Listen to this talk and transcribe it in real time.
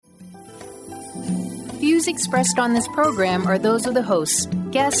views expressed on this program are those of the hosts,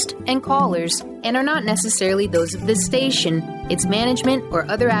 guests, and callers, and are not necessarily those of this station, its management, or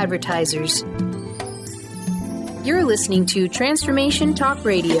other advertisers. You're listening to Transformation Talk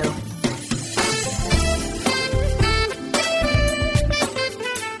Radio.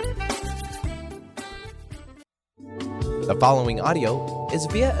 The following audio is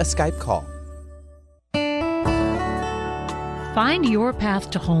via a Skype call. Find your path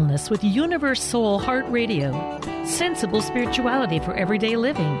to wholeness with UniverSoul Heart Radio, sensible spirituality for everyday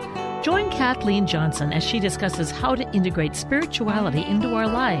living. Join Kathleen Johnson as she discusses how to integrate spirituality into our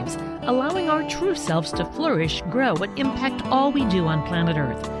lives, allowing our true selves to flourish, grow, and impact all we do on planet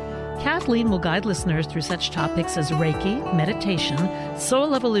Earth. Kathleen will guide listeners through such topics as Reiki, meditation,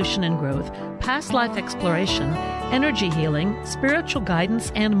 soul evolution and growth, past life exploration, energy healing, spiritual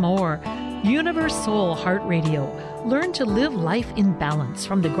guidance, and more. UniverSoul Heart Radio. Learn to live life in balance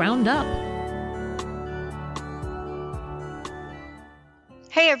from the ground up.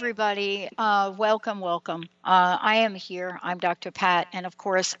 Hey, everybody. Welcome. I am here. I'm Dr. Pat. And of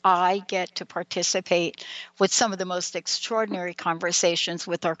course, I get to participate with some of the most extraordinary conversations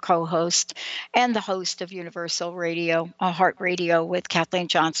with our co-host and the host of UniverSoul Radio, Heart Radio, with Kathleen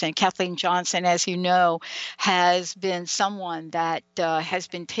Johnson. Kathleen Johnson, as you know, has been someone that has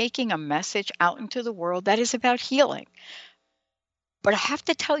been taking a message out into the world that is about healing. But I have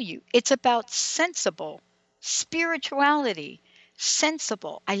to tell you, it's about sensible spirituality.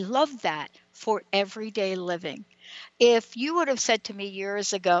 Sensible. I love that for everyday living. If you would have said to me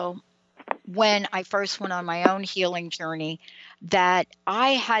years ago, when I first went on my own healing journey, that I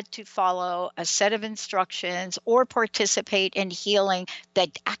had to follow a set of instructions or participate in healing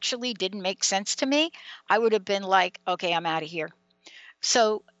that actually didn't make sense to me, I would have been like, okay, I'm out of here.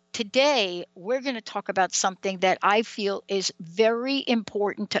 So today, we're going to talk about something that I feel is very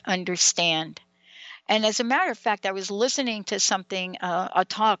important to understand. And as a matter of fact, I was listening to something, a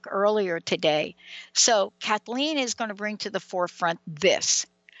talk earlier today. So Kathleen is going to bring to the forefront this.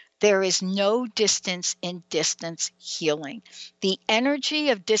 There is no distance in distance healing. The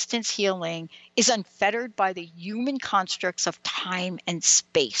energy of distance healing is unfettered by the human constructs of time and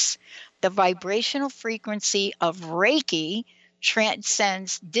space. The vibrational frequency of Reiki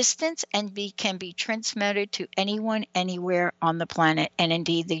transcends distance and can be transmitted to anyone, anywhere on the planet, and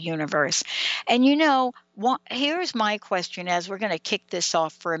indeed the universe. And you know, here's my question as we're going to kick this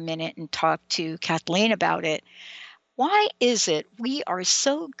off for a minute and talk to Kathleen about it. Why is it we are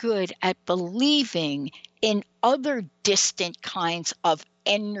so good at believing in other distant kinds of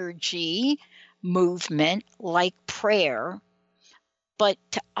energy movement like prayer, but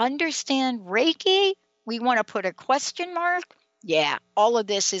to understand Reiki, we want to put a question mark? Yeah, all of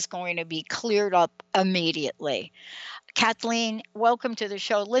this is going to be cleared up immediately. Kathleen, welcome to the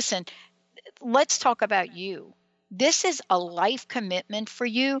show. Listen, let's talk about you. This is a life commitment for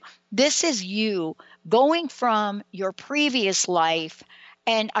you. This is you going from your previous life,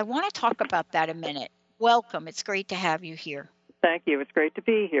 and I want to talk about that a minute. Welcome. It's great to have you here. Thank you. It's great to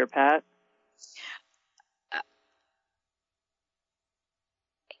be here, Pat.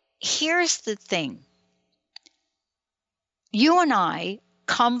 Here's the thing. You and I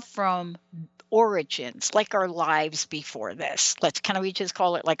come from origins, like our lives before this. Can we just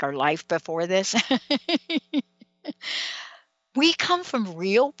call it like our life before this? We come from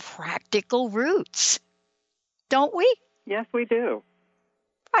real practical roots, don't we? Yes, we do.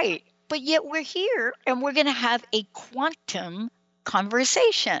 Right. But yet we're here and we're going to have a quantum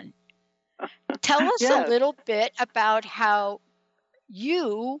conversation. Tell us Yes. a little bit about how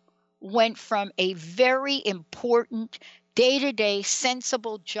you went from a very important day-to-day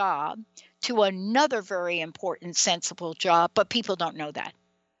sensible job to another very important sensible job, but people don't know that.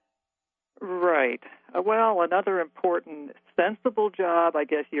 Right. Well, another important sensible job, I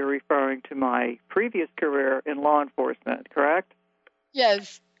guess you're referring to my previous career in law enforcement, correct?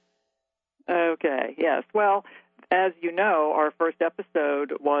 Yes. Okay, yes. Well, as you know, our first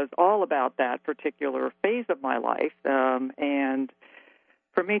episode was all about that particular phase of my life, and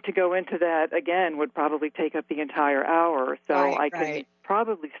for me to go into that again would probably take up the entire hour. So I can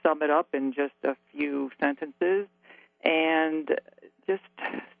probably sum it up in just a few sentences and just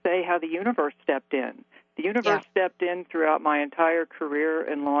say how the universe stepped in. The universe stepped in throughout my entire career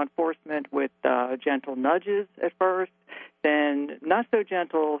in law enforcement with gentle nudges at first, then not so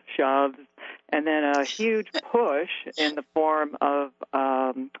gentle shoves, and then a huge push in the form of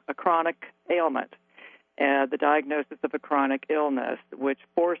a chronic ailment. The diagnosis of a chronic illness, which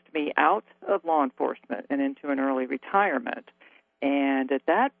forced me out of law enforcement and into an early retirement. And at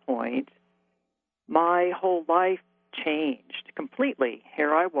that point, my whole life changed completely.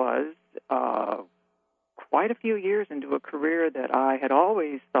 Here I was, quite a few years into a career that I had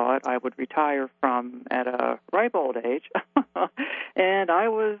always thought I would retire from at a ripe old age. And I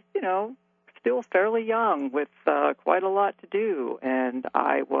was, still fairly young with quite a lot to do, and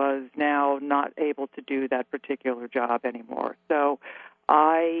I was now not able to do that particular job anymore. So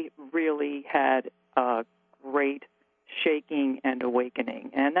I really had a great shaking and awakening,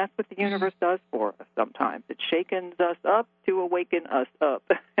 and that's what the universe does for us sometimes. It shakens us up to awaken us up.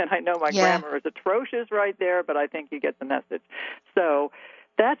 And I know my grammar is atrocious right there, but I think you get the message. So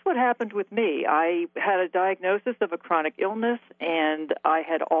that's what happened with me. I had a diagnosis of a chronic illness, and I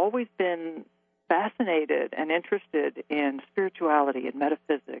had always been fascinated and interested in spirituality and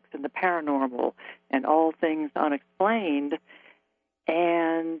metaphysics and the paranormal and all things unexplained.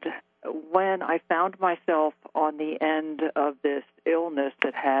 And when I found myself on the end of this illness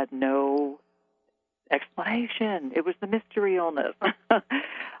that had no explanation, it was the mystery illness,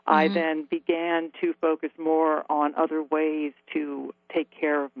 I then began to focus more on other ways to take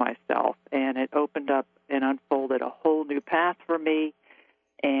care of myself, and it opened up and unfolded a whole new path for me,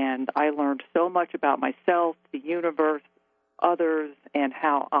 and I learned so much about myself, the universe, others, and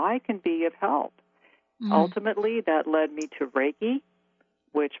how I can be of help. Ultimately, that led me to Reiki,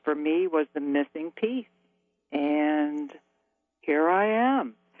 which for me was the missing piece, and here I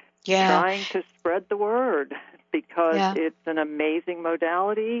am, trying to spread the word, because it's an amazing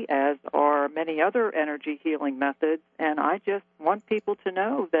modality, as are many other energy healing methods, and I just want people to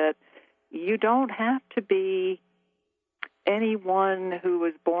know that you don't have to be anyone who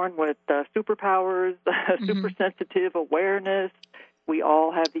was born with superpowers, super sensitive awareness. We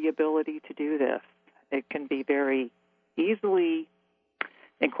all have the ability to do this. It can be very easily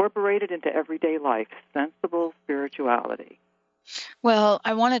incorporated into everyday life, sensible spirituality. Well,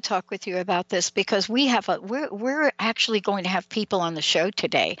 I want to talk with you about this because we're actually going to have people on the show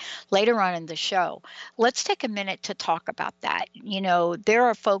today, later on in the show. Let's take a minute to talk about that. There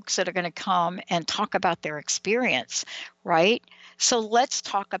are folks that are going to come and talk about their experience, right? So let's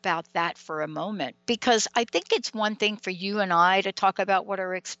talk about that for a moment, because I think it's one thing for you and I to talk about what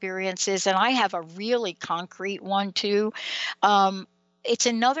our experience is, and I have a really concrete one too. It's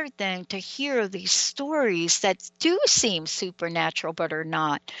another thing to hear these stories that do seem supernatural but are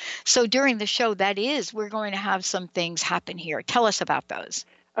not. So during the show, we're going to have some things happen here. Tell us about those.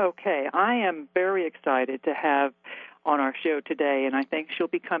 Okay. I am very excited to have on our show today, and I think she'll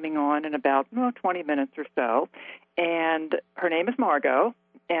be coming on in about 20 minutes or so. And her name is Margot,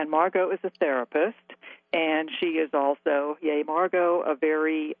 and Margot is a therapist, and she is also, Margot, a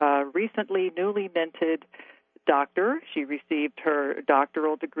very recently, newly minted doctor. She received her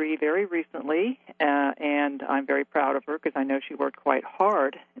doctoral degree very recently, and I'm very proud of her because I know she worked quite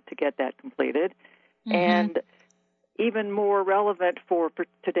hard to get that completed. And even more relevant for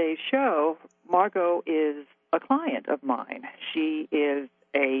today's show, Margot is a client of mine. She is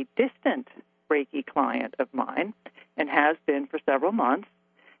a distant Reiki client of mine and has been for several months,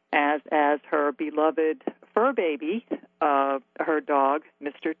 as her beloved fur baby, her dog,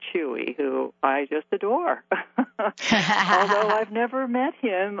 Mr. Chewy, who I just adore. Although I've never met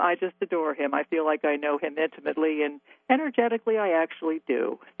him, I just adore him. I feel like I know him intimately, and energetically I actually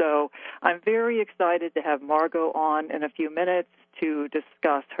do. So I'm very excited to have Margot on in a few minutes to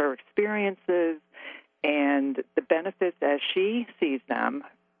discuss her experiences and the benefits as she sees them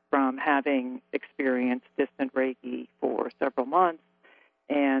from having experienced distant Reiki for several months,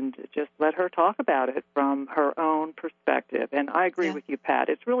 and just let her talk about it from her own perspective. And I agree with you, Pat.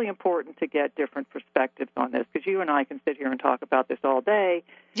 It's really important to get different perspectives on this, because you and I can sit here and talk about this all day.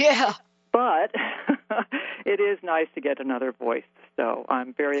 Yeah. But it is nice to get another voice. So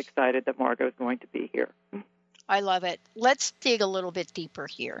I'm very excited that Margot is going to be here. I love it. Let's dig a little bit deeper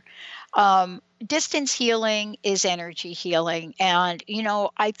here. Distance healing is energy healing. And,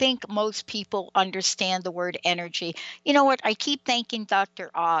 I think most people understand the word energy. You know what? I keep thanking Dr.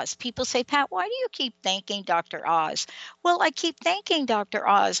 Oz. People say, Pat, why do you keep thanking Dr. Oz? Well, I keep thanking Dr.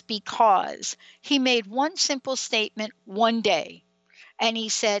 Oz because he made one simple statement one day. And he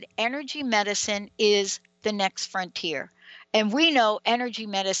said, energy medicine is the next frontier. And we know energy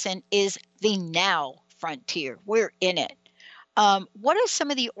medicine is the now frontier. We're in it. What are some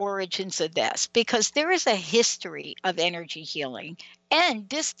of the origins of this? Because there is a history of energy healing and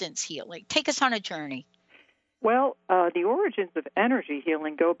distance healing. Take us on a journey. Well, the origins of energy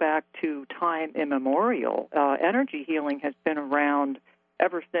healing go back to time immemorial. Energy healing has been around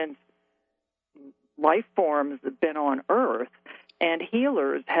ever since life forms have been on Earth, and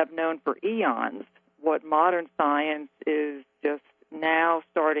healers have known for eons. What modern science is just now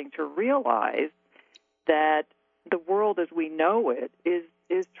starting to realize that the world as we know it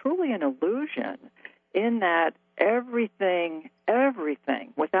is truly an illusion. in that everything,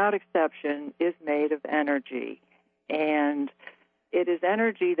 without exception, is made of energy. And it is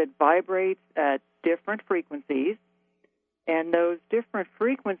energy that vibrates at different frequencies, and those different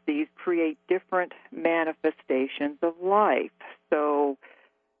frequencies create different manifestations of life. So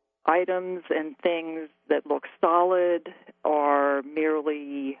items and things that look solid are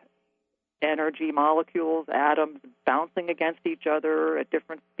merely energy molecules, atoms bouncing against each other at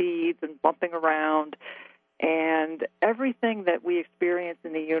different speeds and bumping around. And everything that we experience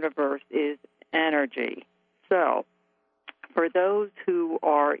in the universe is energy. So for those who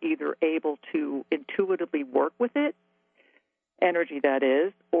are either able to intuitively work with it, energy that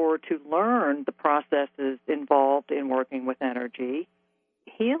is, or to learn the processes involved in working with energy,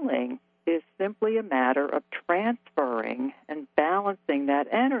 healing is simply a matter of transferring and balancing that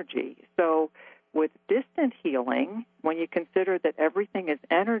energy. So with distant healing, when you consider that everything is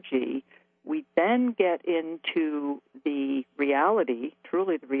energy, we then get into the reality,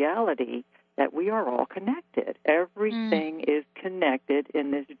 truly the reality, that we are all connected. Everything is connected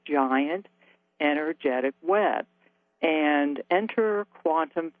in this giant energetic web. And enter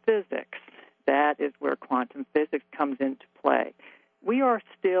quantum physics. That is where quantum physics comes into play. We are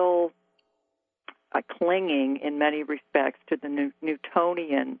still clinging in many respects to the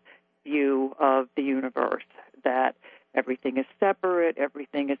Newtonian view of the universe, that everything is separate,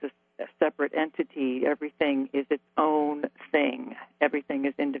 everything is a separate entity, everything is its own thing, everything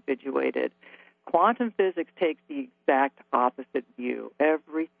is individuated. Quantum physics takes the exact opposite view.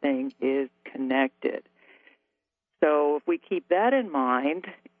 Everything is connected. So if we keep that in mind,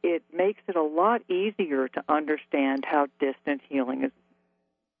 it makes it a lot easier to understand how distant healing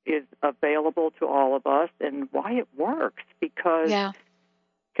is available to all of us and why it works. Because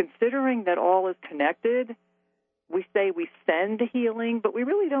considering that all is connected, we say we send healing, but we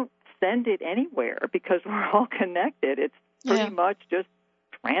really don't send it anywhere because we're all connected. It's pretty much just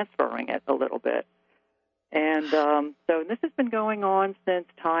transferring it a little bit. And so this has been going on since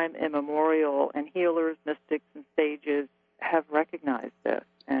time immemorial, and healers, mystics, and sages have recognized this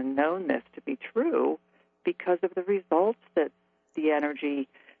and known this to be true because of the results that the energy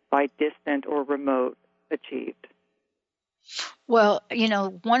by distant or remote achieved. Well,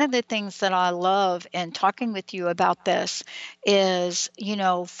 one of the things that I love in talking with you about this is,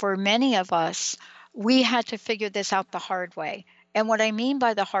 for many of us, we had to figure this out the hard way. And what I mean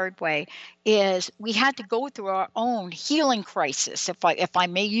by the hard way is we had to go through our own healing crisis, if I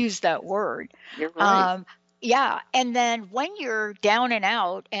may use that word. You're right. And then when you're down and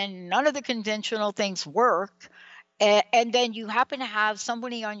out and none of the conventional things work, and then you happen to have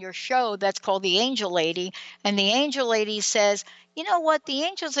somebody on your show that's called the Angel Lady, and the Angel Lady says, you know what, the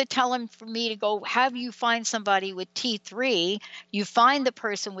angels are telling for me to go have you find somebody with T3. You find the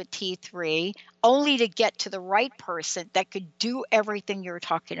person with T3 only to get to the right person that could do everything you're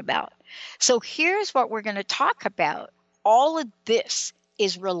talking about. So here's what we're going to talk about. All of this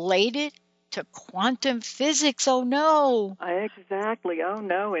is related to quantum physics. Oh, no. Exactly. Oh,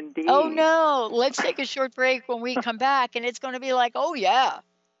 no, indeed. Oh, no. Let's take a short break. When we come back, and it's going to be like, oh, yeah.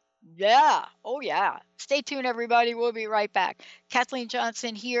 Yeah. Oh, yeah. Stay tuned, everybody. We'll be right back. Kathleen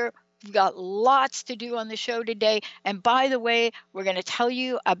Johnson here. We've got lots to do on the show today. And by the way, we're going to tell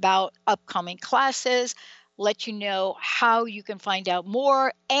you about upcoming classes, let you know how you can find out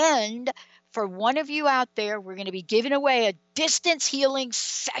more. And for one of you out there, we're going to be giving away a distance healing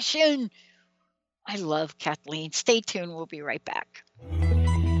session. I love Kathleen. Stay tuned. We'll be right back.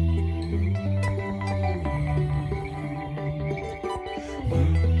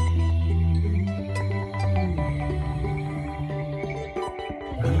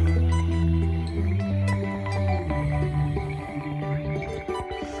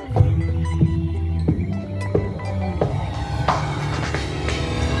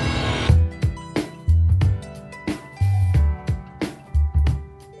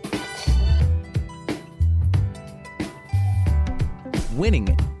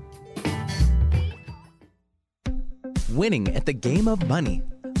 Winning at the game of money.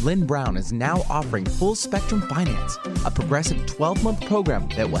 Lynn Brown is now offering Full Spectrum Finance, a progressive 12-month program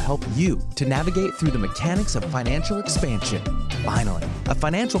that will help you to navigate through the mechanics of financial expansion. Finally, a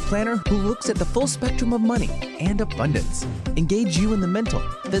financial planner who looks at the full spectrum of money and abundance. Engage you in the mental,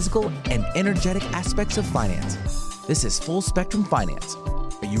 physical, and energetic aspects of finance. This is Full Spectrum Finance.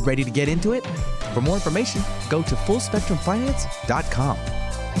 Are you ready to get into it? For more information, go to fullspectrumfinance.com.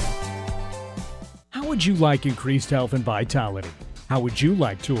 How would you like increased health and vitality? How would you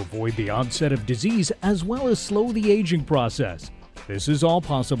like to avoid the onset of disease as well as slow the aging process? This is all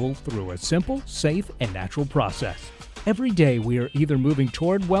possible through a simple, safe, and natural process. Every day we are either moving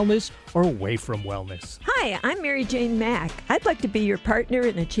toward wellness or away from wellness. Hi, I'm Mary Jane Mack. I'd like to be your partner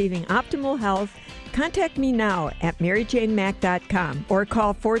in achieving optimal health. Contact me now at maryjanemack.com or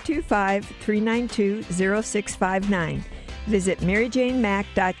call 425-392-0659. Visit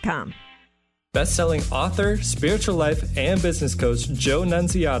maryjanemack.com. Best-selling author, spiritual life, and business coach Joe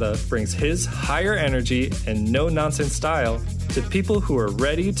Nunziata brings his higher energy and no-nonsense style to people who are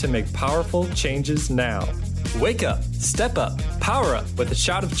ready to make powerful changes now. Wake up, step up, power up with a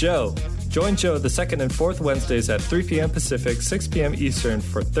shot of Joe. Join Joe the second and fourth Wednesdays at 3 p.m. Pacific, 6 p.m. Eastern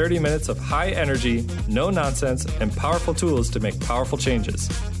for 30 minutes of high energy, no nonsense, and powerful tools to make powerful changes.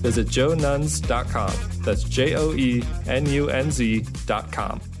 Visit joenuns.com. That's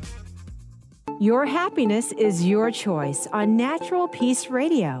JOENUNZ.com. Your happiness is your choice on Natural Peace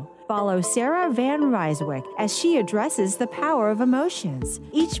Radio. Follow Sarah Van Ryswick as she addresses the power of emotions.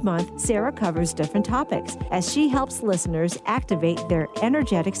 Each month, Sarah covers different topics as she helps listeners activate their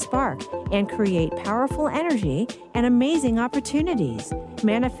energetic spark and create powerful energy and amazing opportunities.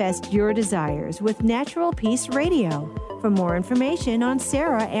 Manifest your desires with Natural Peace Radio. For more information on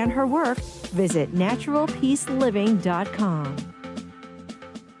Sarah and her work, visit naturalpeaceliving.com.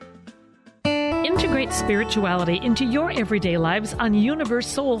 Integrate spirituality into your everyday lives on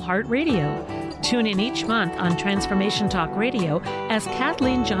UniverSoul Heart Radio. Tune in each month on Transformation Talk Radio as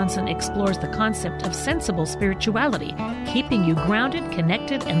Kathleen Johnson explores the concept of sensible spirituality, keeping you grounded,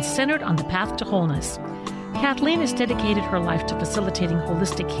 connected, and centered on the path to wholeness. Kathleen has dedicated her life to facilitating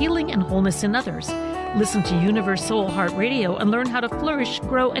holistic healing and wholeness in others. Listen to UniverSoul Heart Radio and learn how to flourish,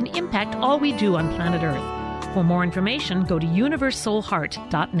 grow, and impact all we do on planet Earth. For more information, go to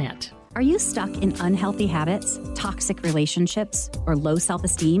universoulheart.net. Are you stuck in unhealthy habits, toxic relationships, or low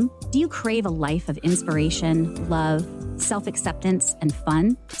self-esteem? Do you crave a life of inspiration, love, self-acceptance, and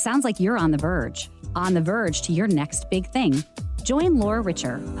fun? Sounds like you're on the verge to your next big thing. Join Laura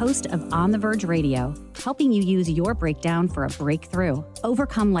Richer, host of On the Verge Radio, helping you use your breakdown for a breakthrough,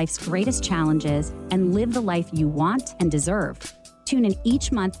 overcome life's greatest challenges, and live the life you want and deserve. Tune in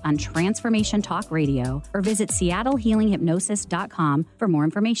each month on Transformation Talk Radio or visit SeattleHealingHypnosis.com for more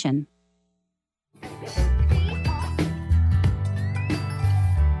information.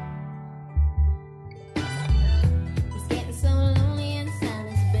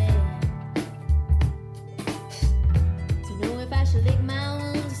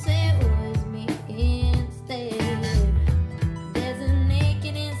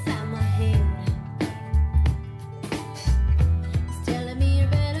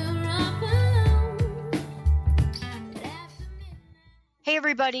 Hey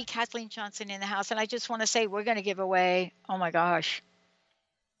everybody, Kathleen Johnson in the house, and I just want to say we're going to give away, oh my gosh,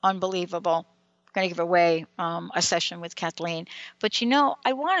 unbelievable. We're going to give away a session with Kathleen. But you know,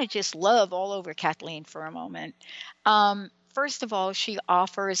 I want to just love all over Kathleen for a moment. First of all, she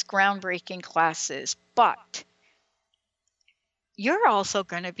offers groundbreaking classes, but you're also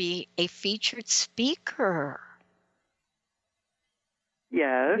going to be a featured speaker.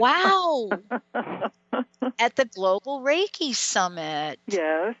 Yes. Wow. At the Global Reiki Summit.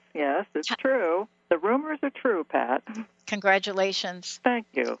 Yes, it's true. The rumors are true, Pat. Congratulations. Thank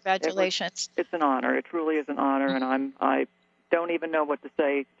you. Congratulations. It's an honor. It truly is an honor, and I don't even know what to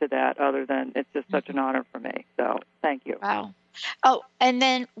say to that other than it's just such an honor for me. So thank you. Wow. Oh, and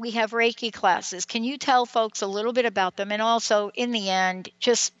then we have Reiki classes. Can you tell folks a little bit about them? And also, in the end,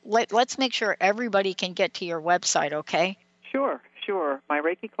 just let's make sure everybody can get to your website, okay? Sure. My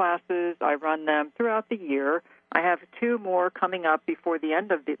Reiki classes, I run them throughout the year. I have 2 more coming up before the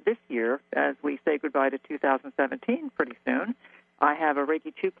end of this year as we say goodbye to 2017 pretty soon. I have a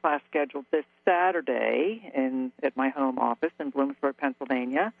Reiki 2 class scheduled this Saturday at my home office in Bloomsburg,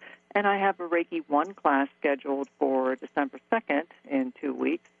 Pennsylvania. And I have a Reiki 1 class scheduled for December 2nd in 2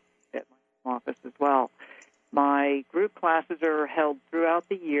 weeks at my home office as well. My group classes are held throughout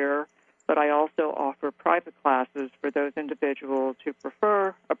the year, but I also offer private classes for those individuals who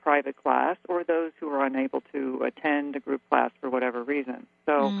prefer a private class or those who are unable to attend a group class for whatever reason.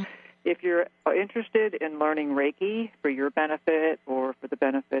 So if you're interested in learning Reiki for your benefit or for the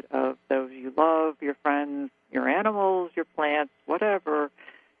benefit of those you love, your friends, your animals, your plants, whatever,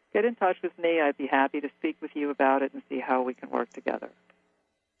 get in touch with me. I'd be happy to speak with you about it and see how we can work together.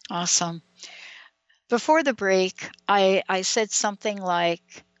 Awesome. Before the break, I said something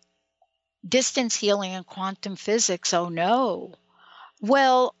like, distance healing and quantum physics, oh no.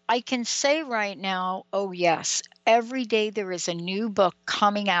 Well, I can say right now, oh yes, every day there is a new book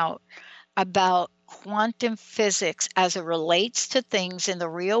coming out about quantum physics as it relates to things in the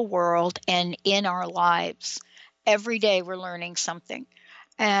real world and in our lives. Every day we're learning something.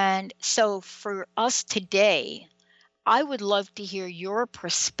 And so for us today, I would love to hear your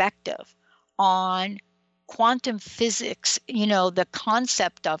perspective on quantum physics, the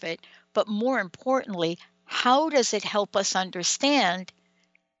concept of it, but more importantly, how does it help us understand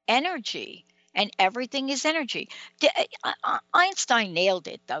energy? And everything is energy. Einstein nailed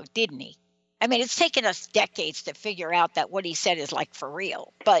it, though, didn't he? I mean, it's taken us decades to figure out that what he said is like for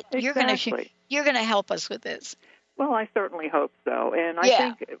real. But Exactly. you're gonna help us with this. Well, I certainly hope so. And I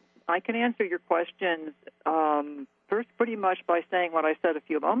think I can answer your questions first pretty much by saying what I said a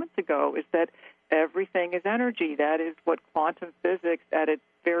few moments ago, is that everything is energy. That is what quantum physics at its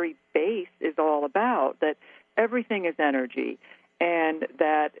very base is all about, that everything is energy, and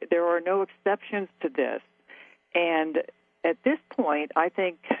that there are no exceptions to this. And at this point, I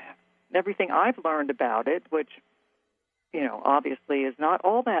think everything I've learned about it, which, obviously is not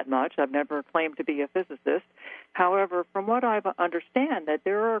all that much. I've never claimed to be a physicist. However, from what I understand, that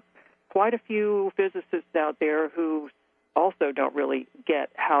there are quite a few physicists out there who also don't really get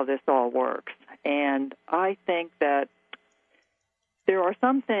how this all works. And I think that there are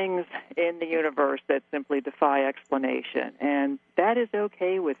some things in the universe that simply defy explanation, and that is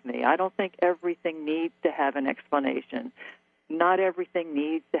okay with me. I don't think everything needs to have an explanation. Not everything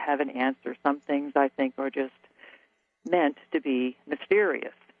needs to have an answer. Some things I think are just meant to be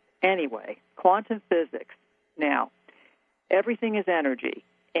mysterious. Anyway, quantum physics. Now, everything is energy,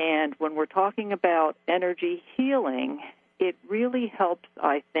 and when we're talking about energy healing, it really helps,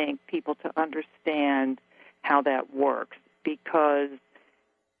 I think, people to understand how that works. Because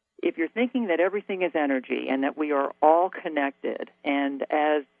if you're thinking that everything is energy and that we are all connected, and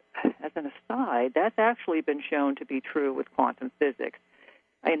as an aside, that's actually been shown to be true with quantum physics.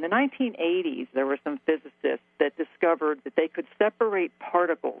 In the 1980s, there were some physicists that discovered that they could separate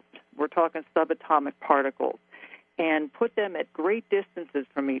particles, we're talking subatomic particles, and put them at great distances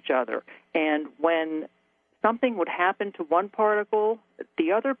from each other. And when something would happen to one particle,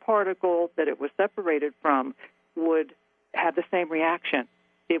 the other particle that it was separated from would have the same reaction.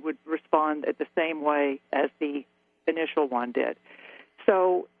 It would respond the same way as the initial one did.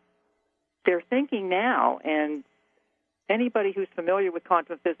 So they're thinking now, and anybody who's familiar with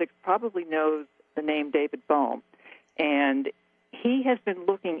quantum physics probably knows the name David Bohm, and he has been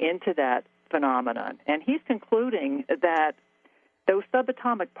looking into that phenomenon, and he's concluding that those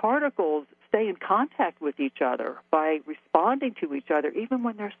subatomic particles stay in contact with each other by responding to each other even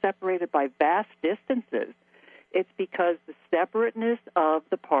when they're separated by vast distances. It's because the separateness of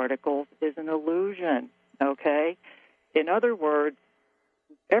the particles is an illusion, okay? In other words,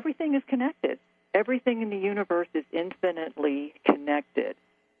 everything is connected. Everything in the universe is infinitely connected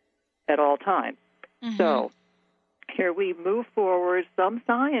at all times. Mm-hmm. So here we move forward. Some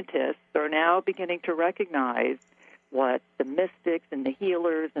scientists are now beginning to recognize what the mystics and the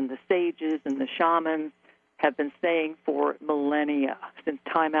healers and the sages and the shamans have been saying for millennia, since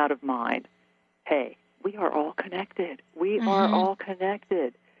time out of mind. Hey, we are all connected. We are all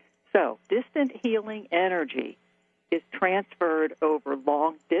connected. So distant healing energy is transferred over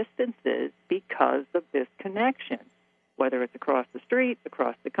long distances because of this connection. Whether it's across the street,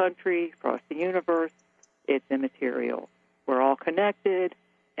 across the country, across the universe, it's immaterial. We're all connected,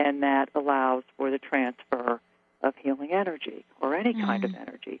 and that allows for the transfer of healing energy, or any kind of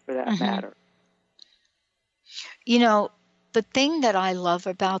energy for that matter. The thing that I love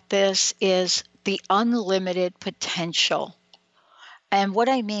about this is the unlimited potential. And what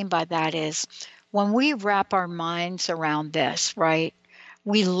I mean by that is when we wrap our minds around this, right,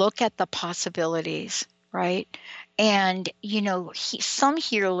 we look at the possibilities, right? And, some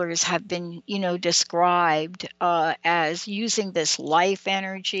healers have been, described as using this life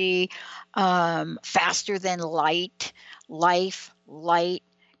energy, faster than light, life, light.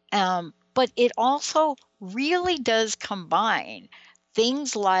 But it also really does combine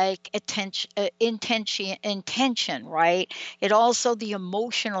things like intention, right? It also the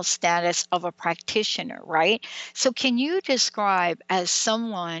emotional status of a practitioner, right? So can you describe, as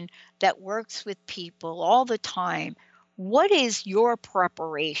someone that works with people all the time, what is your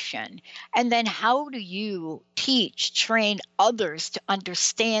preparation? And then how do you train others to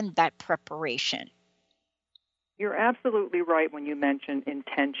understand that preparation? You're absolutely right when you mention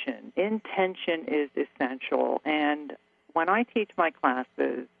intention. Intention is essential. And when I teach my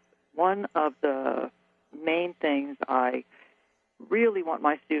classes, one of the main things I really want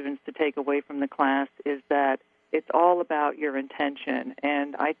my students to take away from the class is that it's all about your intention.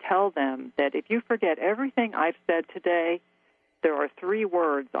 And I tell them that if you forget everything I've said today, there are 3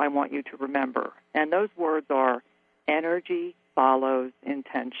 words I want you to remember. And those words are energy follows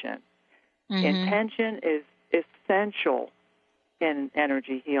intention. Intention is essential in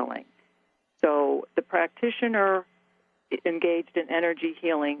energy healing. So the practitioner engaged in energy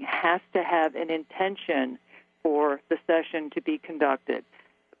healing has to have an intention for the session to be conducted,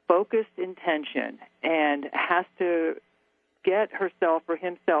 focused intention, and has to get herself or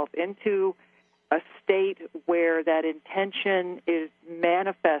himself into a state where that intention is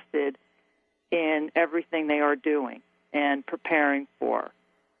manifested in everything they are doing and preparing for.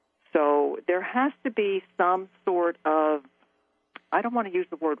 So there has to be some sort of, I don't want to use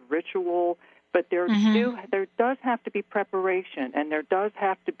the word ritual, but there does have to be preparation, and there does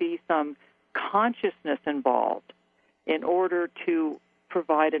have to be some consciousness involved in order to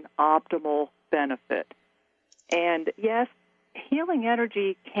provide an optimal benefit. And yes, healing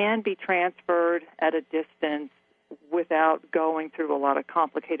energy can be transferred at a distance without going through a lot of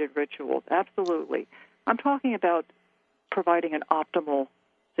complicated rituals. Absolutely. I'm talking about providing an optimal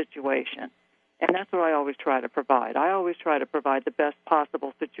situation. And that's what I always try to provide. I always try to provide the best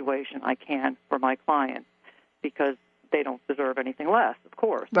possible situation I can for my clients because they don't deserve anything less, of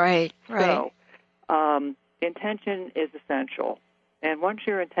course. Right. So intention is essential. And once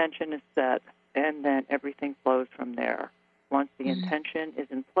your intention is set, and then everything flows from there. Once the intention is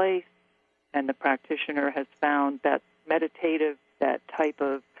in place and the practitioner has found that meditative, that type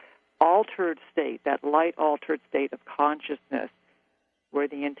of altered state, that light-altered state of consciousness, where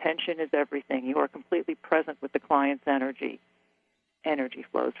the intention is everything, you are completely present with the client's energy. Energy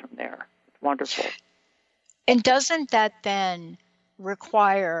flows from there. It's wonderful. And doesn't that then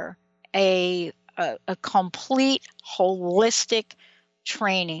require a complete holistic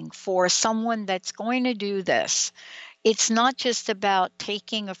training for someone that's going to do this? It's not just about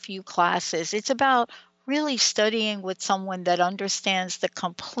taking a few classes. It's about really studying with someone that understands the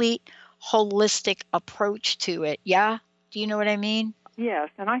complete holistic approach to it. Yeah? Do you know what I mean? Yes,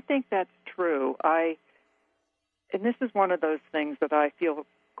 and I think that's true. And this is one of those things that I feel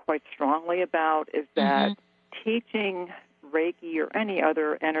quite strongly about, is that teaching Reiki or any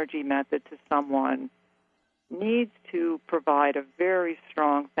other energy method to someone needs to provide a very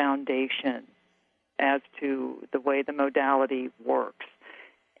strong foundation as to the way the modality works.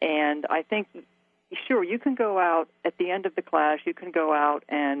 And I think, sure, you can go out at the end of the class, you can go out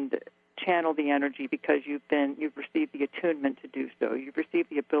and channel the energy because you've received the attunement to do so. You've received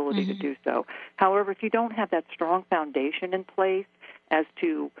the ability to do so. However, if you don't have that strong foundation in place as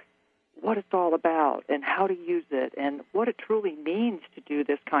to what it's all about and how to use it and what it truly means to do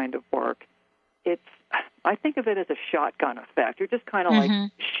this kind of work, I think of it as a shotgun effect. You're just kind of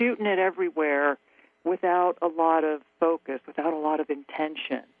like shooting it everywhere without a lot of focus, without a lot of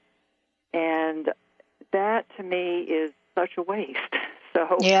intention. And that, to me, is such a waste.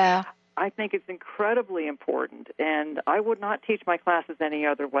 So I think it's incredibly important, and I would not teach my classes any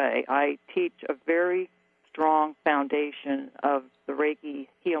other way. I teach a very strong foundation of the Reiki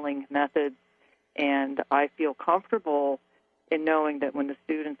healing methods, and I feel comfortable in knowing that when the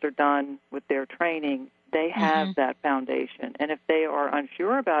students are done with their training, they have that foundation. And if they are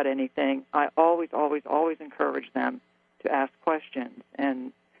unsure about anything, I always, always, always encourage them to ask questions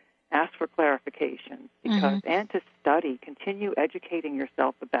and ask for clarification, because and to study, continue educating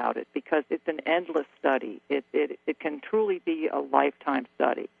yourself about it, because it's an endless study. It can truly be a lifetime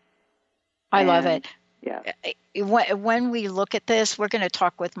study. I love it. Yeah. When we look at this, we're going to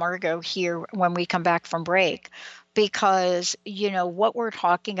talk with Margot here when we come back from break, because what we're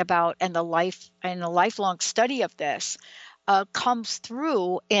talking about and the lifelong study of this comes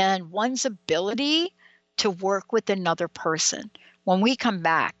through in one's ability to work with another person. When we come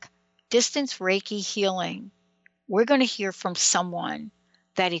back, Distance Reiki Healing, we're going to hear from someone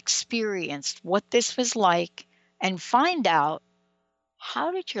that experienced what this was like and find out,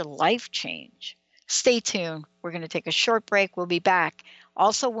 how did your life change? Stay tuned. We're going to take a short break. We'll be back.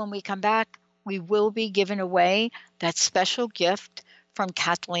 Also, when we come back, we will be giving away that special gift from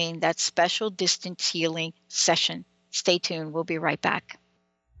Kathleen, that special distance healing session. Stay tuned. We'll be right back.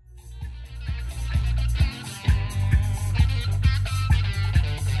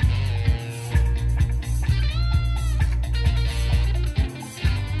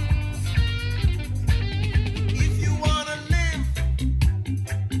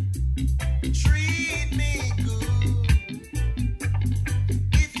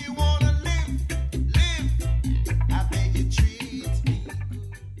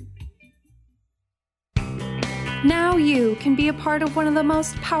 Now you can be a part of one of the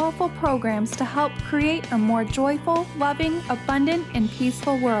most powerful programs to help create a more joyful, loving, abundant, and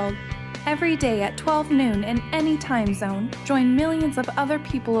peaceful world. Every day at 12 noon in any time zone, join millions of other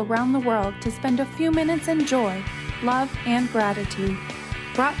people around the world to spend a few minutes in joy, love, and gratitude.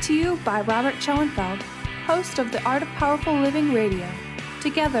 Brought to you by Robert Schoenfeld, host of the Art of Powerful Living Radio.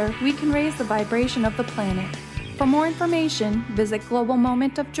 Together, we can raise the vibration of the planet. For more information, visit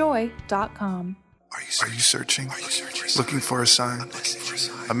globalmomentofjoy.com. Are you searching? Looking for a sign?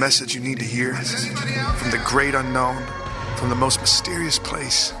 A message you need to hear? From the great unknown? From the most mysterious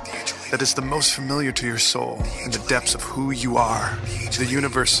place that is the most familiar to your soul in the depths of who you are? The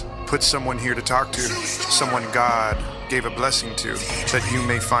universe put someone here to talk to, someone God gave a blessing to, that you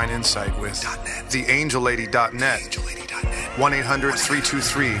may find insight with. TheAngelLady.net,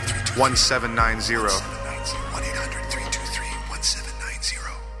 1-800-323-1790.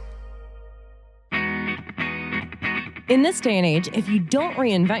 In this day and age, if you don't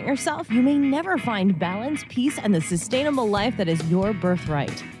reinvent yourself, you may never find balance, peace, and the sustainable life that is your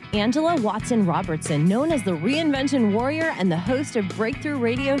birthright. Angela Watson Robertson, known as the Reinvention Warrior and the host of breakthrough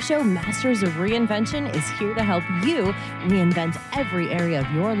radio show Masters of Reinvention, is here to help you reinvent every area of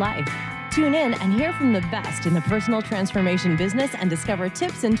your life. Tune in and hear from the best in the personal transformation business and discover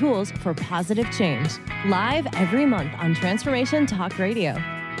tips and tools for positive change. Live every month on Transformation Talk Radio.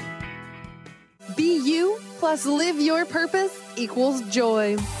 Be you plus live your purpose equals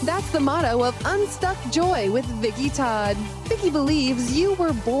joy. That's the motto of Unstuck Joy with Vicki Todd. Vicki believes you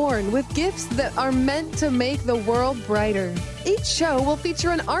were born with gifts that are meant to make the world brighter. Each show will feature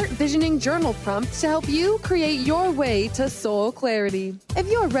an art visioning journal prompt to help you create your way to soul clarity. If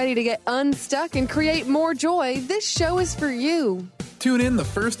you're ready to get unstuck and create more joy, this show is for you. Tune in the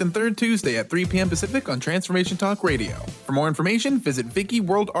first and third Tuesday at 3 p.m. Pacific on Transformation Talk Radio. For more information, visit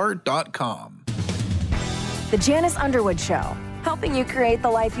VickiWorldArt.com. The Janice Underwood Show, helping you create the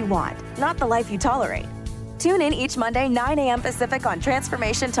life you want, not the life you tolerate. Tune in each Monday, 9 a.m. Pacific on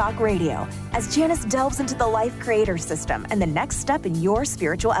Transformation Talk Radio as Janice delves into the life creator system and the next step in your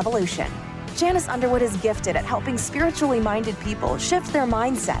spiritual evolution. Janice Underwood is gifted at helping spiritually minded people shift their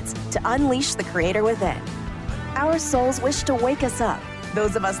mindsets to unleash the creator within. Our souls wish to wake us up.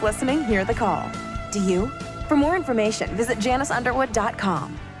 Those of us listening hear the call. Do you? For more information, visit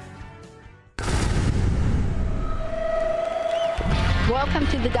JaniceUnderwood.com. Welcome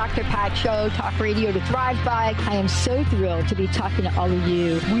to the Dr. Pat Show, Talk Radio to Thrive By. I am so thrilled to be talking to all of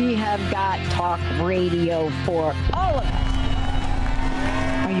you. We have got talk radio for all of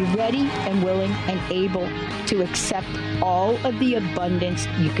us. Are you ready and willing and able to accept all of the abundance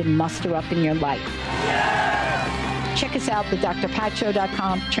you can muster up in your life? Yeah! Check us out,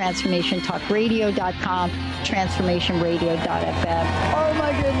 thedrpatshow.com, transformationtalkradio.com, transformationradio.fm. Oh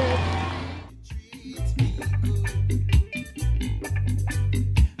my goodness.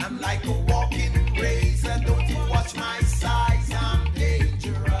 Like a walking razor, don't you watch my size, I'm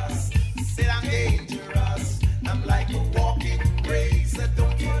dangerous. Said I'm dangerous. I'm like a walking razor,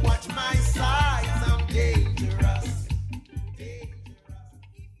 don't you watch my size, I'm dangerous.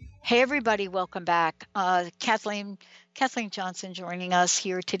 Hey everybody, welcome back. Kathleen Johnson joining us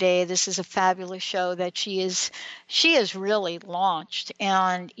here today. This is a fabulous show that she has really launched.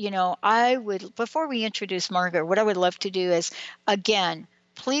 And before we introduce Margot, what I would love to do is, again,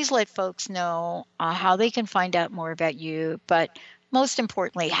 please let folks know how they can find out more about you, but most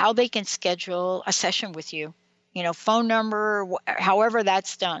importantly, how they can schedule a session with you, phone number, however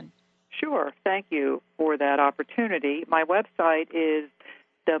that's done. Sure. Thank you for that opportunity. My website is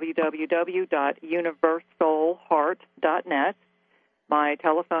www.universoulheart.net. My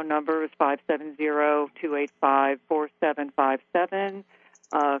telephone number is 570-285-4757.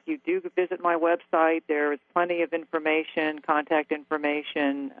 If you do visit my website, there is plenty of information, contact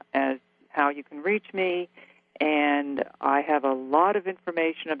information as how you can reach me, and I have a lot of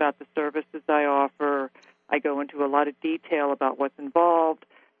information about the services I offer. I go into a lot of detail about what's involved,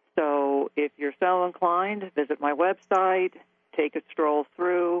 so if you're so inclined, visit my website, take a stroll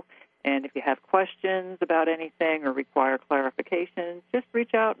through, and if you have questions about anything or require clarification, just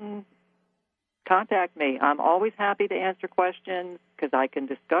reach out and contact me. I'm always happy to answer questions because I can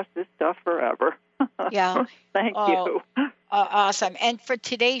discuss this stuff forever. Yeah. Thank you. Awesome. And for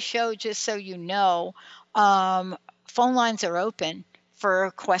today's show, just so you know, phone lines are open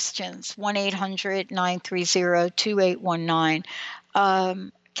for questions, 1-800-930-2819.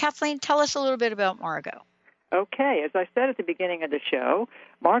 Kathleen, tell us a little bit about Margot. Okay. As I said at the beginning of the show,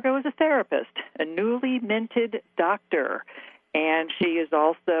 Margot is a therapist, a newly minted doctor. And she is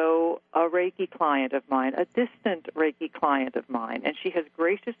also a Reiki client of mine, a distant Reiki client of mine. And she has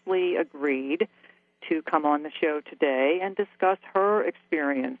graciously agreed to come on the show today and discuss her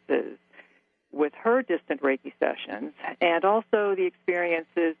experiences with her distant Reiki sessions and also the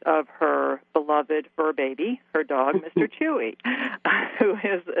experiences of her beloved fur baby, her dog, Mr. Chewy, who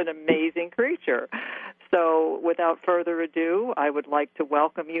is an amazing creature. So without further ado, I would like to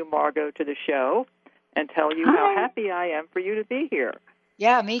welcome you, Margot, to the show and tell you how happy I am for you to be here.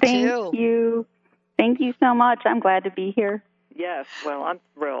 Yeah, me too. Thank you. Thank you so much. I'm glad to be here. Yes, well, I'm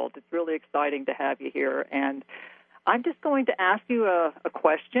thrilled. It's really exciting to have you here. And I'm just going to ask you a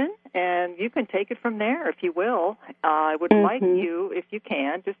question, and you can take it from there, if you will. I would like you, if you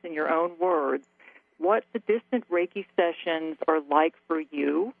can, just in your own words, what the distant Reiki sessions are like for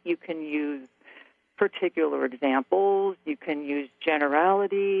you. You can use particular examples. You can use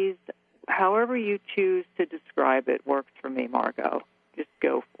generalities. However you choose to describe it works for me, Margot. Just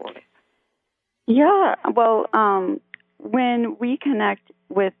go for it. Yeah, well, when we connect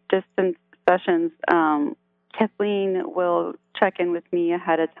with distant sessions, Kathleen will check in with me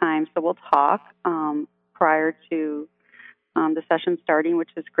ahead of time, so we'll talk prior to the session starting,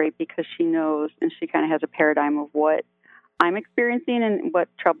 which is great because she knows and she kind of has a paradigm of what I'm experiencing and what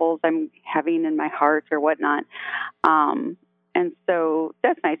troubles I'm having in my heart or whatnot. And so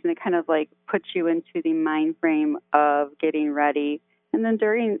that's nice, and it kind of like puts you into the mind frame of getting ready. And then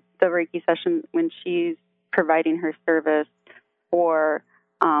during the Reiki session, when she's providing her service for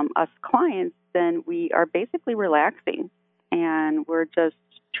us clients, then we are basically relaxing, and we're just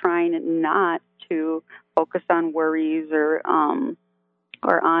trying not to focus on worries or on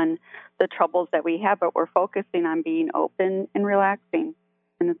the troubles that we have, but we're focusing on being open and relaxing.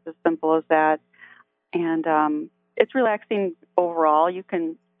 And it's as simple as that. And it's relaxing overall. You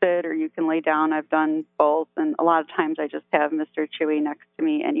can sit or you can lay down. I've done both, and a lot of times I just have Mr. Chewy next to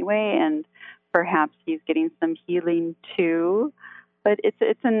me anyway, and perhaps he's getting some healing too. But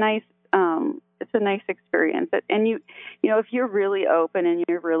it's a nice experience. And you know, if you're really open and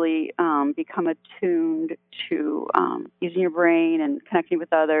you're really become attuned to using your brain and connecting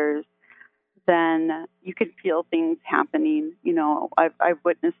with others, then you can feel things happening. You know, I've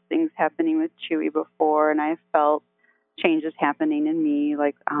witnessed things happening with Chewy before, and I've felt changes happening in me,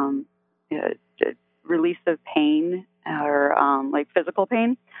 like release of pain or like physical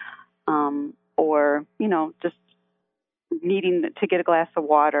pain, or, you know, just needing to get a glass of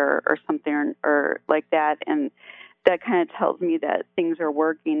water or something or like that. And that kind of tells me that things are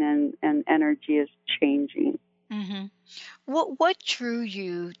working and energy is changing. Mm-hmm. What drew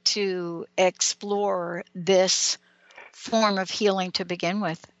you to explore this form of healing to begin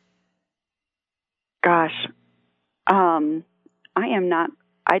with? Gosh, I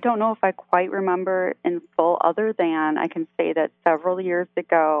don't know if I quite remember in full, other than I can say that several years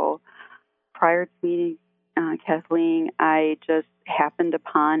ago, prior to meeting Kathleen, I just happened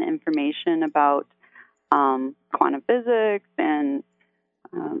upon information about quantum physics and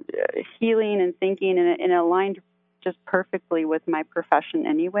healing and thinking, and it aligned just perfectly with my profession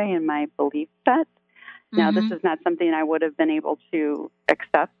anyway and my belief set. Now, this is not something I would have been able to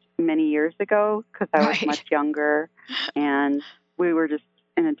accept many years ago because I was much younger, and we were just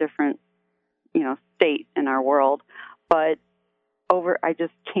in a different, state in our world. But I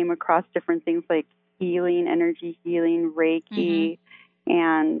just came across different things like healing, energy healing, Reiki,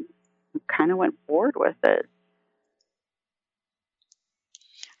 and kind of went forward with it.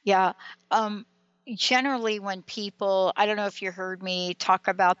 Yeah. Generally, when people, I don't know if you heard me talk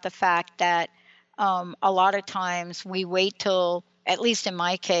about the fact that a lot of times we wait till, at least in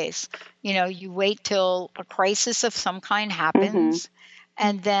my case, you wait till a crisis of some kind happens,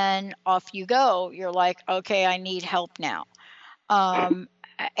 and then off you go. You're like, okay, I need help now.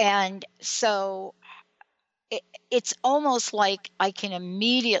 And so it's almost like I can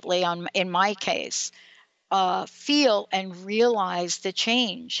immediately, in my case, feel and realize the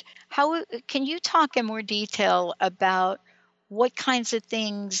change. How can you talk in more detail about what kinds of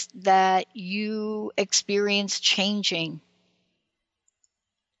things that you experience changing?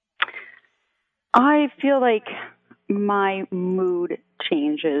 I feel like my mood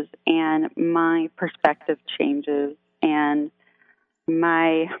changes and my perspective changes and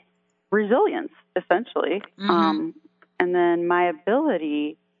my resilience, essentially, and then my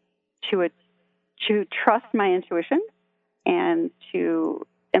ability to trust my intuition and to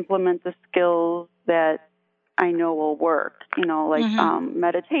implement the skills that I know will work, like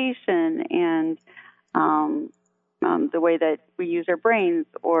meditation and the way that we use our brains,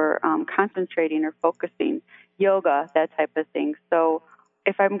 or concentrating or focusing, yoga, that type of thing. So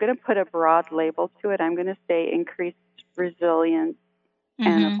if I'm going to put a broad label to it, I'm going to say increased resilience.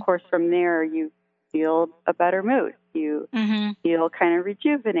 And of course, from there, you feel a better mood. You feel kind of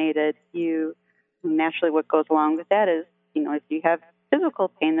rejuvenated. Naturally, what goes along with that is, if you have physical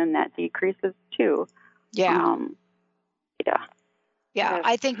pain, then that decreases too. Yeah. Yeah,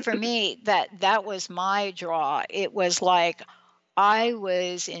 I think for me that was my draw. It was like, I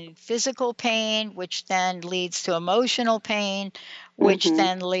was in physical pain, which then leads to emotional pain, which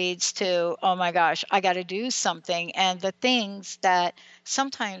then leads to, oh my gosh, I got to do something. And the things that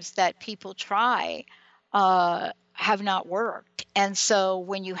sometimes that people try have not worked. And so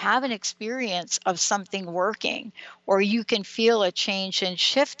when you have an experience of something working, or you can feel a change and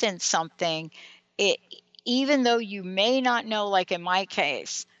shift in something, it, even though you may not know, like in my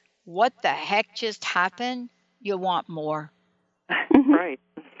case, what the heck just happened, you want more. Right.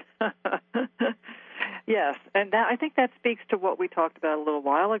 Yes, and I think that speaks to what we talked about a little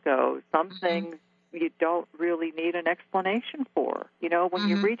while ago. Some things you don't really need an explanation for. You know, when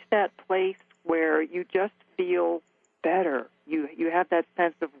you reach that place where you just feel better, you have that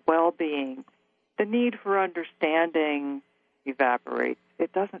sense of well-being, the need for understanding evaporates.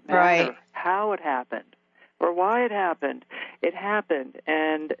 It doesn't matter how it happened or why it happened. It happened,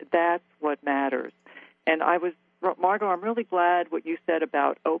 and that's what matters. And Margot, I'm really glad what you said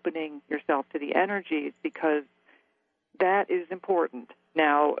about opening yourself to the energies, because that is important.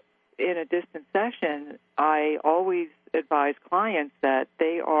 Now, in a distant session, I always advise clients that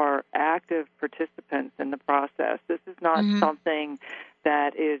they are active participants in the process. This is not something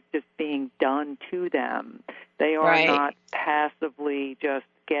that is just being done to them. They are not passively just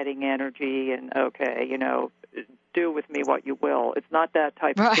getting energy and, okay, you know, do with me what you will. It's not that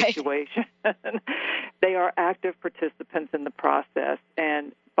type of situation. They are active participants in the process.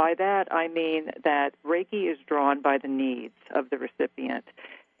 And by that, I mean that Reiki is drawn by the needs of the recipient.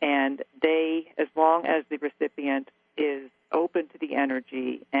 And they, as long as the recipient is open to the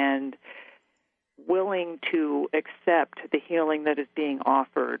energy and willing to accept the healing that is being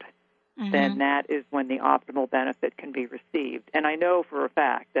offered, then that is when the optimal benefit can be received. And I know for a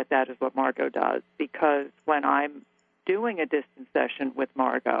fact that that is what Margot does, because when I'm doing a distant session with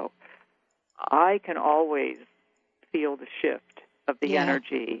Margot, I can always feel the shift of the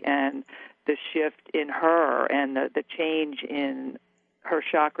energy and the shift in her and the change in her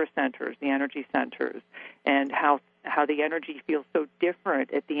chakra centers, the energy centers, and how the energy feels so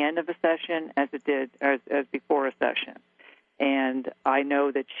different at the end of a session as it did as before a session. And I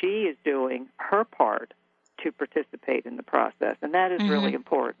know that she is doing her part to participate in the process, and that is really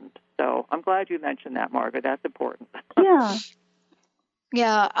important. So I'm glad you mentioned that, Margaret. That's important. Yeah.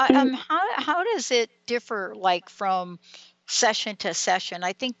 Yeah. How does it differ, like, from session to session?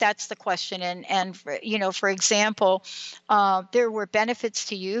 I think that's the question. And you know, for example, there were benefits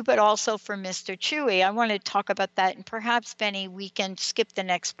to you, but also for Mr. Chewy. I want to talk about that, and perhaps, Benny, we can skip the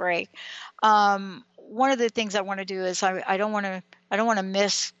next break. One of the things I want to do is I don't want to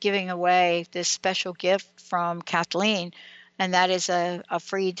miss giving away this special gift from Kathleen, and that is a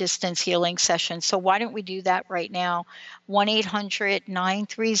free distance healing session. So why don't we do that right now?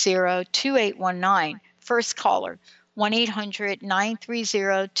 1-800-930-2819. First caller,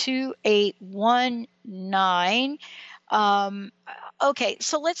 1-800-930-2819. Okay,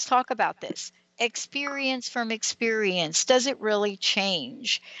 so let's talk about this. Experience from experience. Does it really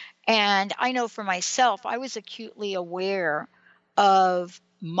change? And I know for myself, I was acutely aware of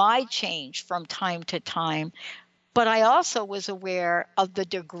my change from time to time, but I also was aware of the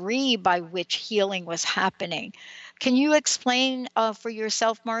degree by which healing was happening. Can you explain for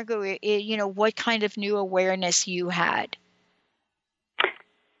yourself, Margot, you know, what kind of new awareness you had?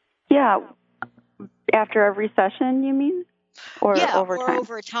 Yeah. After every session, you mean? Or over time?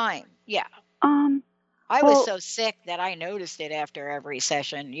 Over time. Yeah. I was so sick that I noticed it after every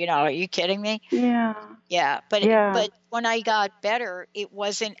session. You know, are you kidding me? Yeah. Yeah. But when I got better, it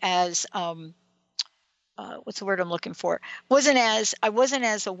wasn't as what's the word I'm looking for? I wasn't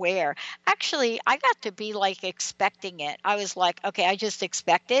as aware. Actually, I got to be like expecting it. I was like, okay, I just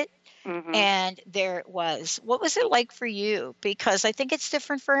expect it. And there it was. What was it like for you? Because I think it's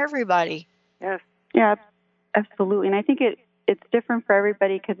different for everybody. Yes. Yeah, absolutely. And I think it's different for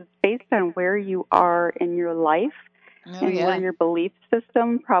everybody because it's based on where you are in your life and where your belief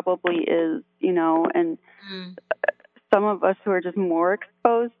system probably is, you know, and some of us who are just more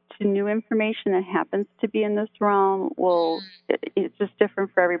exposed to new information that happens to be in this realm it's just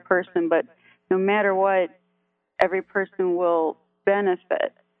different for every person. But no matter what, every person will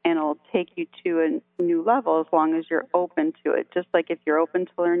benefit, and it'll take you to a new level as long as you're open to it. Just like if you're open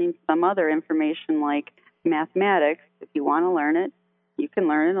to learning some other information like mathematics, if you want to learn it, you can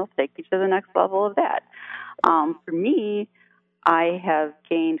learn it. It'll take you to the next level of that. For me, I have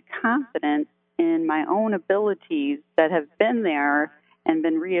gained confidence in my own abilities that have been there and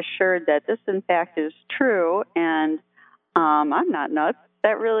been reassured that this, in fact, is true, and I'm not nuts.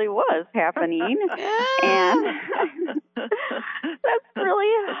 that really was happening. And that's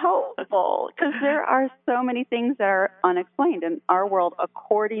really helpful because there are so many things that are unexplained in our world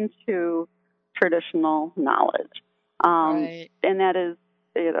according to traditional knowledge. Right. And that is,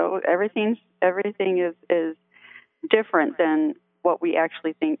 everything is different than what we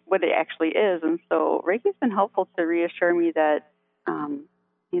actually think, what it actually is. And so Reiki's been helpful to reassure me that,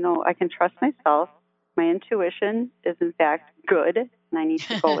 I can trust myself. My intuition is in fact good, and I need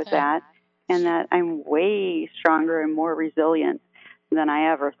to go with that. And that I'm way stronger and more resilient than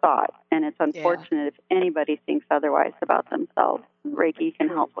I ever thought. And it's unfortunate if anybody thinks otherwise about themselves. Reiki can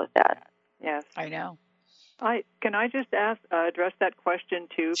help with that. Yes. I know. Can I just address that question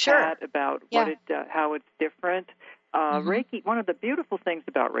too, Sure. Pat, about how it's different? Reiki, one of the beautiful things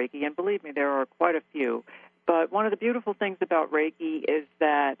about Reiki, and believe me, there are quite a few, but one of the beautiful things about Reiki is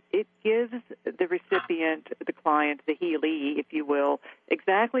that it gives the recipient, the client, the healee, if you will,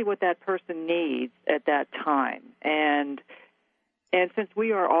 exactly what that person needs at that time. And since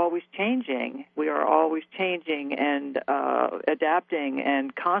we are always changing and adapting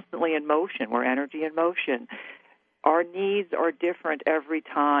and constantly in motion, we're energy in motion, our needs are different every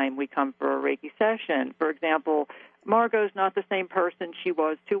time we come for a Reiki session. For example, Margot's not the same person she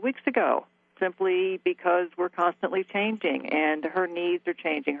was 2 weeks ago, simply because we're constantly changing, and her needs are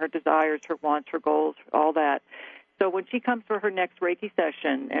changing, her desires, her wants, her goals, all that. So when she comes for her next Reiki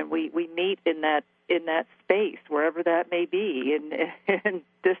session and we meet in that space, wherever that may be, in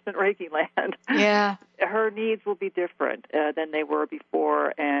distant Reiki land, her needs will be different than they were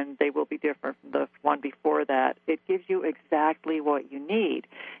before, and they will be different from the one before that. It gives you exactly what you need,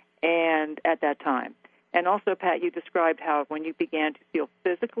 and at that time. And also, Pat, you described how when you began to feel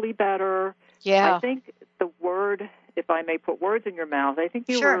physically better, I think the word, if I may put words in your mouth, I think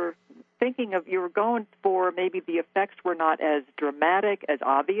you were going for maybe the effects were not as dramatic, as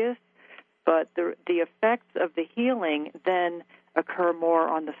obvious, but the effects of the healing then occur more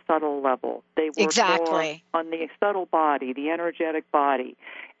on the subtle level. They work more on the subtle body, the energetic body.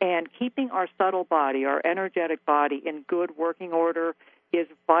 And keeping our subtle body, our energetic body in good working order is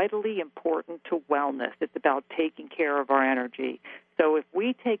vitally important to wellness. It's about taking care of our energy. So if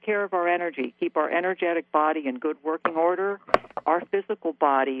we take care of our energy, keep our energetic body in good working order, our physical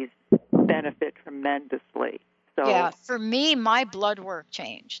bodies benefit tremendously. So, for me, my blood work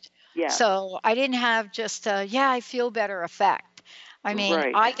changed. Yes. So I didn't have just I feel better effect. I mean,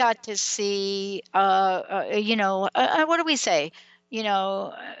 I got to see, what do we say?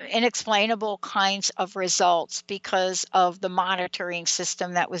 Inexplainable kinds of results because of the monitoring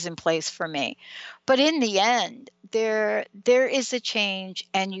system that was in place for me. But in the end, there is a change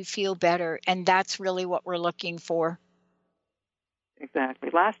and you feel better. And that's really what we're looking for. Exactly.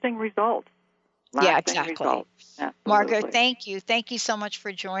 Lasting results. Exactly. Results. Margot, thank you. Thank you so much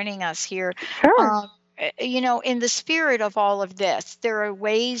for joining us here. Sure. In the spirit of all of this, there are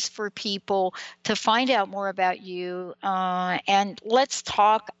ways for people to find out more about you. And let's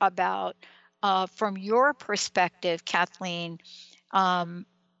talk about, from your perspective, Kathleen,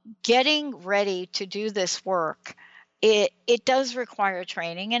 getting ready to do this work. It does require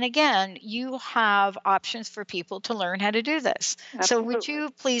training. And again, you have options for people to learn how to do this. Absolutely. So would you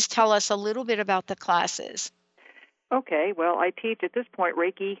please tell us a little bit about the classes? Okay, well, I teach at this point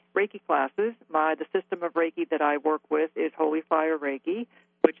Reiki classes. The system of Reiki that I work with is Holy Fire Reiki,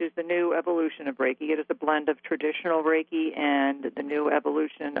 which is the new evolution of Reiki. It is a blend of traditional Reiki and the new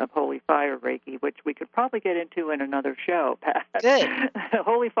evolution of Holy Fire Reiki, which we could probably get into in another show, Pat. Good.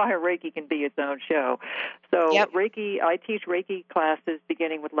 Holy Fire Reiki can be its own show. So Reiki, I teach Reiki classes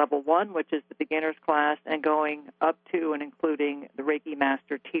beginning with level 1, which is the beginner's class, and going up to and including the Reiki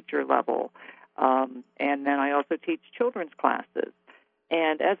Master Teacher level. And then I also teach children's classes.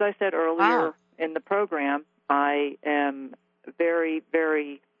 And as I said earlier in the program, I am very,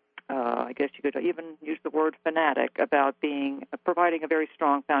 very, I guess you could even use the word fanatic about providing a very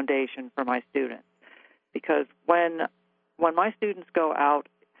strong foundation for my students. Because when my students go out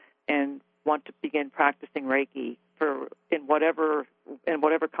and want to begin practicing Reiki in whatever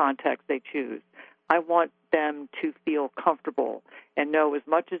context they choose, I want them to feel comfortable and know as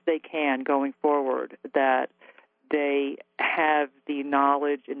much as they can going forward that they have the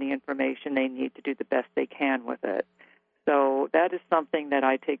knowledge and the information they need to do the best they can with it. So that is something that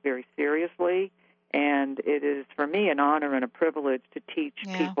I take very seriously, and it is, for me, an honor and a privilege to teach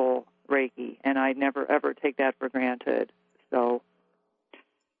people Reiki, and I never, ever take that for granted. So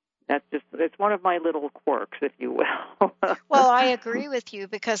it's one of my little quirks, if you will. Well, I agree with you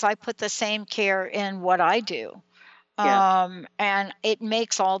because I put the same care in what I do. And it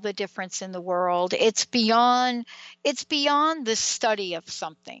makes all the difference in the world. It's beyond the study of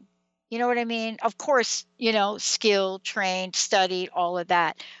something. You know what I mean? Of course, skilled, trained, studied, all of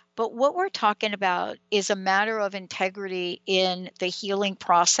that. But what we're talking about is a matter of integrity in the healing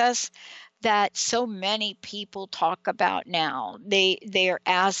process that so many people talk about now. They are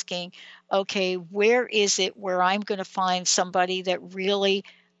asking, okay, where is it where I'm going to find somebody that really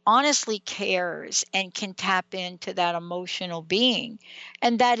honestly cares and can tap into that emotional being?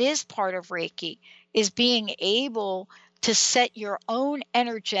 And that is part of Reiki, is being able to set your own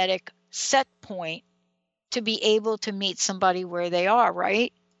energetic set point to be able to meet somebody where they are,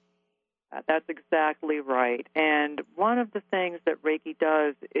 right? That's exactly right. And one of the things that Reiki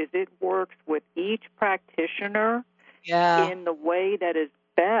does is it works with each practitioner in the way that is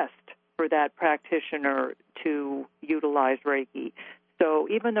best for that practitioner to utilize Reiki. So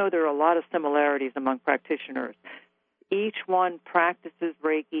even though there are a lot of similarities among practitioners, each one practices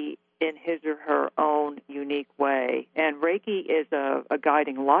Reiki in his or her own unique way. And Reiki is a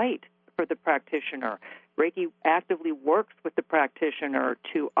guiding light for the practitioner. Reiki actively works with the practitioner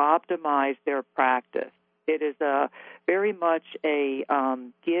to optimize their practice. It is very much a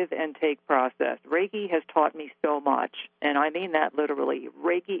give and take process. Reiki has taught me so much, and I mean that literally.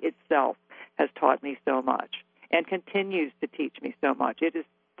 Reiki itself has taught me so much and continues to teach me so much. It is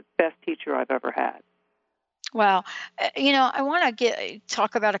the best teacher I've ever had. Well, I want to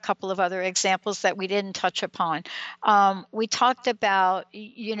talk about a couple of other examples that we didn't touch upon. We talked about,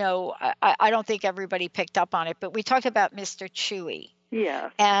 I don't think everybody picked up on it, but we talked about Mr. Chewy. Yeah.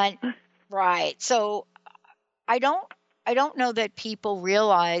 And right. So I don't know that people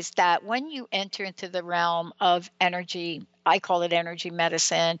realize that when you enter into the realm of energy, I call it energy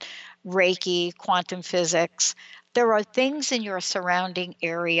medicine, Reiki, quantum physics, there are things in your surrounding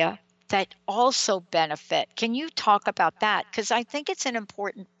area that also benefit. Can you talk about that? Because I think it's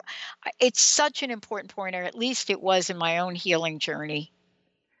such an important point, or at least it was in my own healing journey.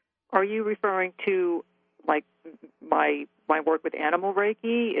 Are you referring to like my work with animal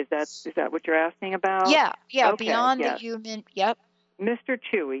Reiki? Is that what you're asking about? Yeah, Okay, beyond yes. the human. Yep. Mr.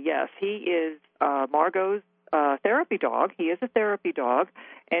 Chewy, yes, he is Margot's therapy dog. He is a therapy dog,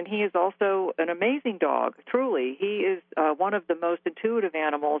 and he is also an amazing dog, truly. He is one of the most intuitive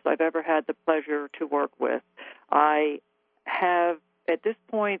animals I've ever had the pleasure to work with. I have, at this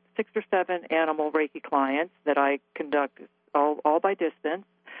point, 6 or 7 animal Reiki clients that I conduct all by distance.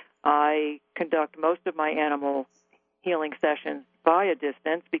 I conduct most of my animal healing sessions via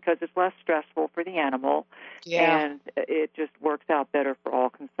distance because it's less stressful for the animal, and it just works out better for all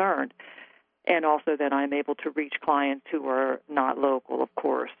concerned. And also that I'm able to reach clients who are not local, of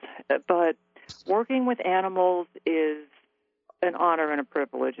course. But working with animals is an honor and a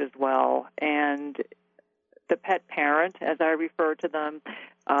privilege as well. And the pet parent, as I refer to them,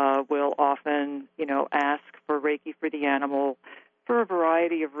 will often, ask for Reiki for the animal for a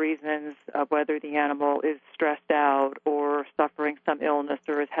variety of reasons, whether the animal is stressed out or suffering some illness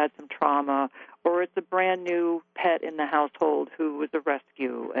or has had some trauma, or it's a brand new pet in the household who was a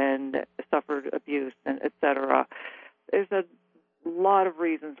rescue and suffered abuse, and et cetera. There's a lot of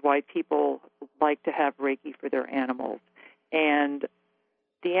reasons why people like to have Reiki for their animals. And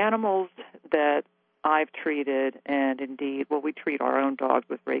the animals that I've treated, and indeed, we treat our own dogs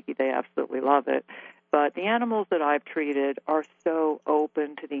with Reiki. They absolutely love it. But the animals that I've treated are so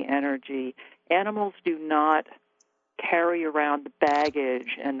open to the energy. Animals do not carry around the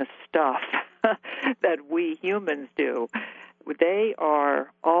baggage and the stuff that we humans do. They are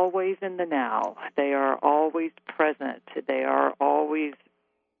always in the now. They are always present. They are always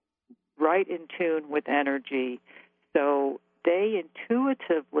right in tune with energy. So they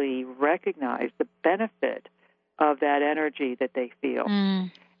intuitively recognize the benefit of that energy that they feel.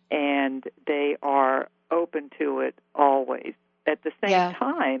 And they are open to it always. At the same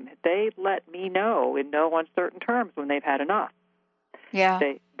time, they let me know in no uncertain terms when they've had enough. Yeah.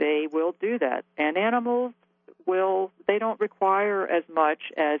 They will do that. And animals they don't require as much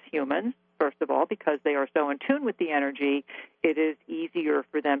as humans, first of all, because they are so in tune with the energy, it is easier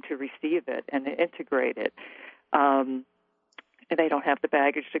for them to receive it and to integrate it. And they don't have the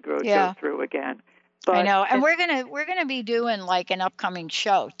baggage to go through again. But I know, and we're gonna be doing like an upcoming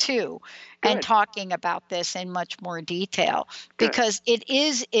show too, and talking about this in much more detail because it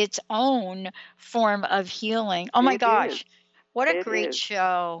is its own form of healing. Oh my gosh, what a great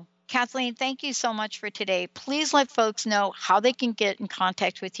show. Kathleen, thank you so much for today. Please let folks know how they can get in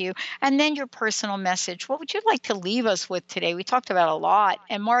contact with you, and then your personal message. What would you like to leave us with today? We talked about a lot.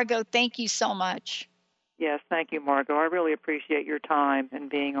 And Margot, thank you so much. Yes, thank you, Margot. I really appreciate your time and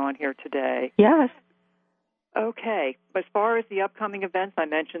being on here today. Yes. Okay. As far as the upcoming events, I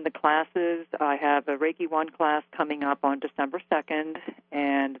mentioned the classes. I have a Reiki 1 class coming up on December 2nd,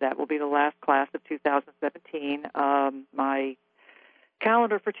 and that will be the last class of 2017. My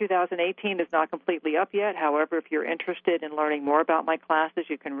calendar for 2018 is not completely up yet. However, if you're interested in learning more about my classes,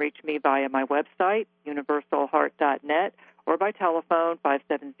 you can reach me via my website, universalheart.net, or by telephone,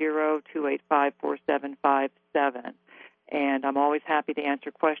 570-285-4757. And I'm always happy to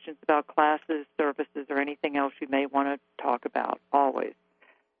answer questions about classes, services, or anything else you may want to talk about, always.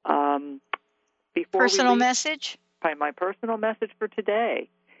 Personal message? My personal message for today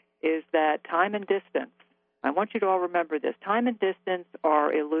is that time and distance, I want you to all remember this, time and distance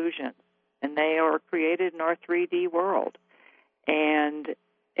are illusions, and they are created in our 3D world. And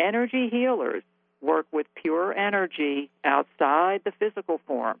energy healers work with pure energy outside the physical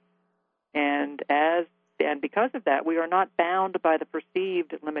form. And because of that, we are not bound by the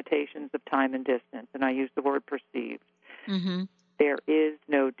perceived limitations of time and distance. And I use the word perceived. Mm-hmm. There is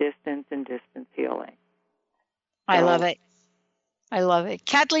no distance in distance healing. I love it. I love it.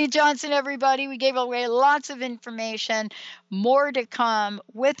 Kathleen Johnson, everybody. We gave away lots of information. More to come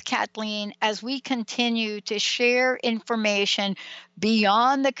with Kathleen as we continue to share information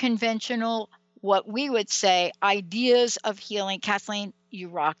beyond the conventional, what we would say, ideas of healing. Kathleen, you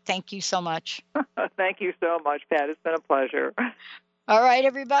rock. Thank you so much. Thank you so much, Pat. It's been a pleasure. All right,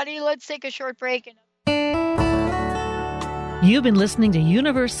 everybody, let's take a short break. You've been listening to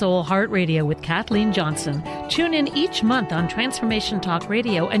UniverSoul Heart Radio with Kathleen Johnson. Tune in each month on Transformation Talk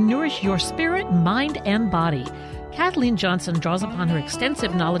Radio and nourish your spirit, mind, and body. Kathleen Johnson draws upon her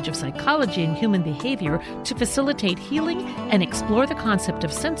extensive knowledge of psychology and human behavior to facilitate healing and explore the concept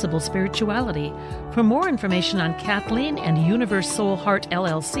of sensible spirituality. For more information on Kathleen and UniverSoul Heart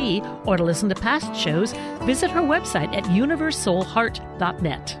LLC, or to listen to past shows, visit her website at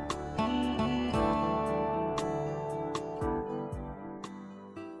universoulheart.net.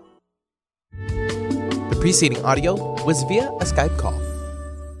 The preceding audio was via a Skype call.